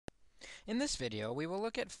In this video, we will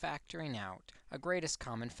look at factoring out a greatest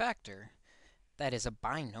common factor that is a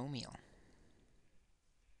binomial.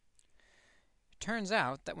 It turns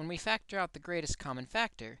out that when we factor out the greatest common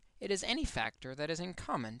factor, it is any factor that is in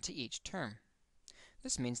common to each term.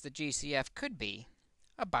 This means the GCF could be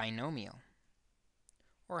a binomial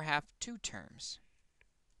or have two terms.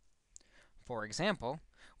 For example,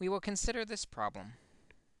 we will consider this problem.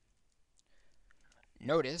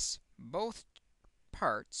 Notice both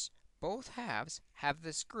halves have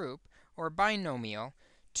this group or binomial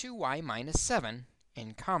 2y minus 7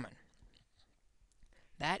 in common.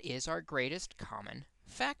 That is our greatest common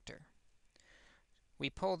factor. We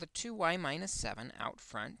pull the 2y minus 7 out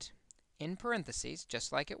front in parentheses,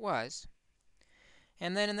 just like it was.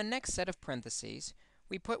 And then in the next set of parentheses,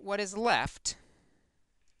 we put what is left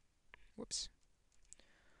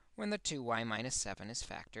when the 2y minus 7 is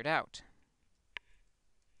factored out.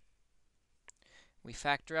 We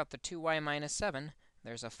factor out the 2y minus 7.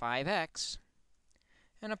 There's a 5x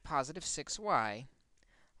and a positive 6y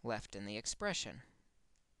left in the expression.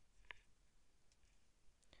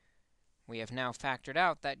 We have now factored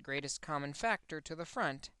out that greatest common factor to the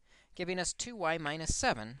front, giving us 2y minus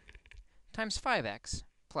 7 times 5x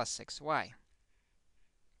plus 6y.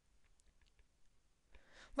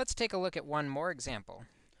 Let's take a look at one more example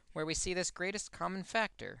where we see this greatest common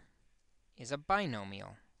factor is a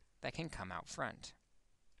binomial that can come out front.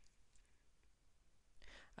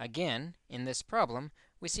 Again, in this problem,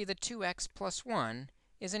 we see the 2x plus 1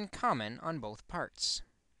 is in common on both parts.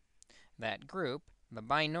 That group, the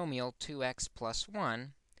binomial 2x plus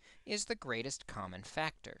 1, is the greatest common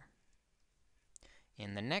factor.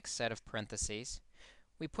 In the next set of parentheses,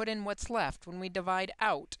 we put in what's left when we divide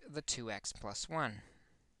out the 2x plus 1.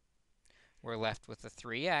 We're left with a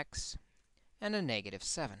 3x and a negative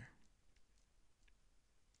 7.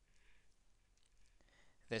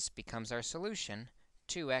 This becomes our solution,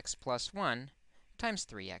 2x plus 1 times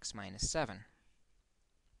 3x minus 7.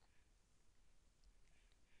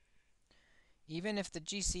 Even if the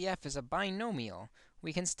GCF is a binomial,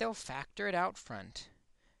 we can still factor it out front,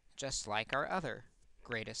 just like our other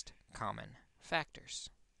greatest common factors.